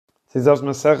Today's daf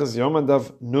Maseches Yoma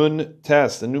Daf Nun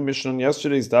Tes. The new mission on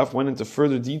yesterday's daf went into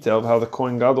further detail of how the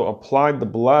Kohen Gadol applied the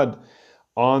blood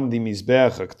on the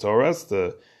Mizbeach HaKtoras,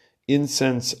 the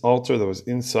incense altar that was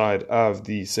inside of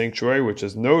the sanctuary, which,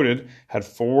 as noted, had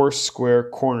 4 square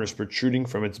corners protruding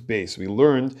from its base. We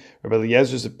learned Rabbi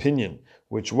Eliezer's opinion,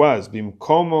 which was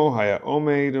Bimkomo Haya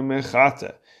Omeid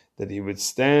Umechate, that he would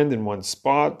stand in one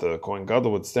spot, the Kohen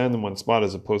Gadol would stand in one spot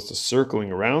as opposed to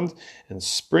circling around, and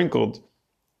sprinkled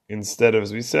instead of,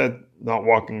 as we said, not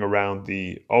walking around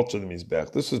the altar of the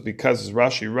Mizbech. This was because, as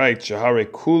Rashi writes, Shahare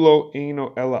Kulo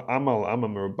Eino Ela Amal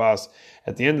Amam Merubas.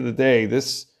 At the end of the day,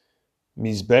 this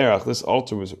Mizbeach, this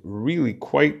altar, was really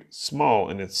quite small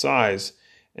in its size,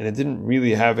 and it didn't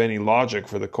really have any logic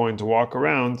for the Kohen to walk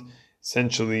around.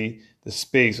 Essentially, the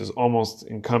space was almost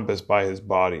encompassed by his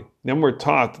body. Then we're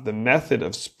taught that the method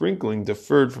of sprinkling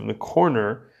differed from the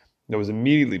corner that was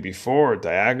immediately before,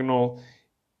 diagonal,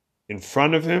 in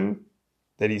front of him,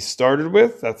 that he started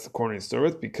with. That's the corner he started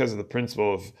with, because of the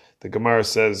principle of, the Gemara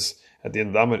says at the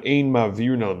end of the Amud, Ein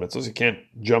ma'virun al mitzvos, you can't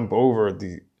jump over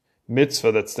the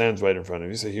mitzvah that stands right in front of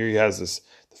you. So here he has the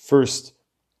first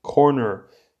corner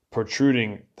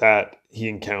protruding that he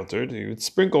encountered. He would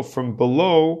sprinkle from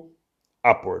below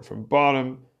upward, from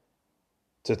bottom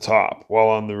to top, while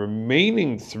on the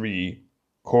remaining 3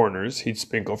 corners, he'd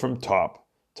sprinkle from top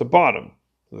to bottom.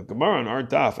 The Gemara on our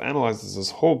daf analyzes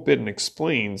this whole bit and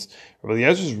explains Rabbi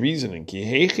Eliezer's reasoning. Ki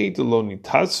heichi delo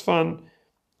nitasfan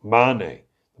mane.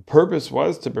 The purpose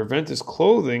was to prevent his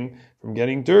clothing from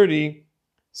getting dirty,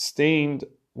 stained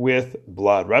with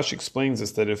blood. Rashi explains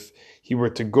this, that if he were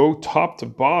to go top to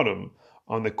bottom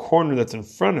on the corner that's in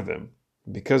front of him,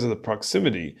 because of the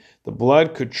proximity, the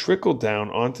blood could trickle down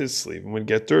onto his sleeve and would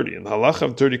get dirty. And the halacha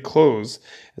of dirty clothes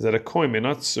is that a kohen may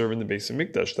not serve in the Beis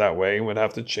Hamikdash that way and would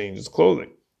have to change his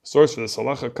clothing. The source for this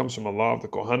halacha comes from a law of the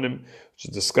Kohanim, which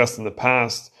is discussed in the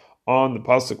past on the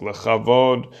pasuk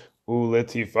lechavod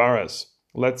uletifares.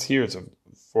 Let's hear it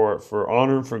for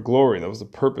honor and for glory. That was the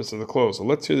purpose of the clothes. So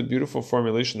let's hear the beautiful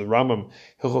formulation of the Rambam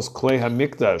Hilchos Klei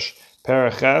HaMikdash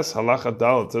Paraches Halacha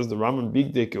Dal. It says the Rambam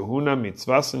Bigdei Kehuna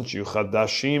Mitzvasen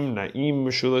Shiyuchadashim Naim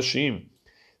Meshulashim.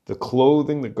 The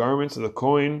clothing, the garments of the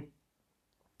Kohen,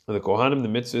 of the Kohanim, the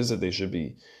mitzvah is that they should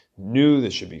be new, they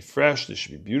should be fresh, they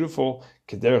should be beautiful.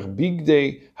 Kederech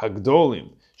Bigdei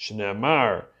Hagdolim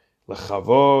Shneamar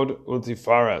Lechavod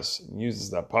Ultifaras. Uses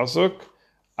that pasuk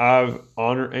of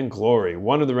honor and glory.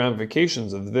 One of the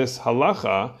ramifications of this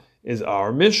halacha is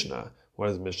our Mishnah. What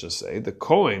does Mishnah say? The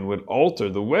Kohen would alter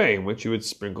the way in which he would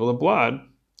sprinkle the blood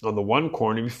on the one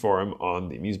corner before him on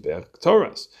the Mizbeach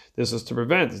Toras. This is to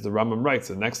prevent, as the Rambam writes,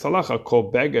 the next halacha,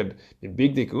 kol beged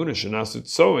bigdei kehuna shenasut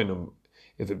soin.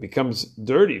 If it becomes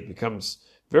dirty, it becomes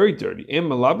very dirty. Im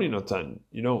malabni notan.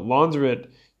 You don't launder it,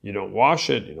 you don't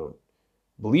wash it, you don't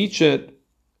bleach it.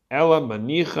 Ela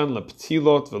manichan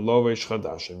leptilot velovesh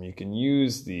chadashim. You can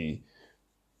use the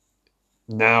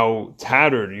now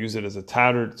tattered, use it as a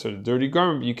tattered sort of dirty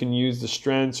garment, but you can use the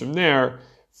strands from there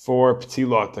for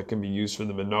ptilot that can be used for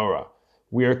the menorah.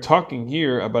 We are talking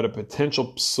here about a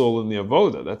potential psul in the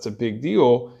avoda. That's a big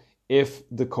deal if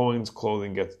the Kohen's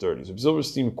clothing gets dirty. So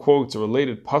Zilberstein quotes a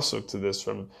related pasuk to this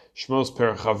from Shmos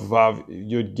Perach Vav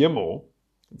Yud Gimel.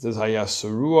 It says,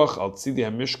 Hayasaruach al tzidi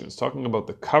hamishkan. It's talking about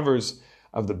the covers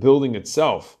of the building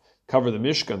itself, cover the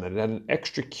Mishkan, that it had an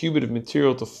extra cubit of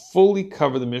material to fully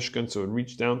cover the Mishkan, so it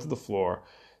reached down to the floor,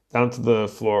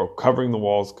 covering the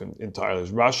walls entirely.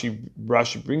 As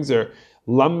Rashi brings there,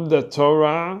 Lamda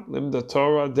Torah,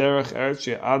 derech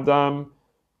eretz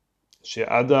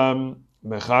she'adam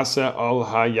mechase al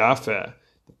hayafeh.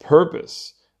 The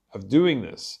purpose of doing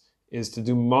this is to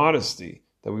do modesty,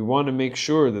 that we want to make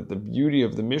sure that the beauty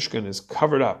of the Mishkan is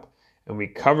covered up, and we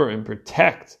cover and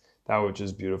protect that which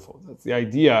is beautiful. That's the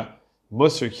idea.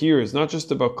 Musar here is not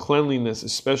just about cleanliness,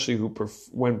 especially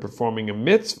when performing a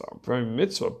mitzvah,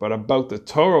 but about the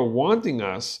Torah wanting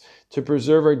us to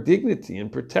preserve our dignity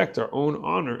and protect our own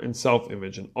honor and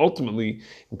self-image, and ultimately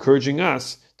encouraging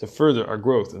us to further our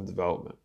growth and development.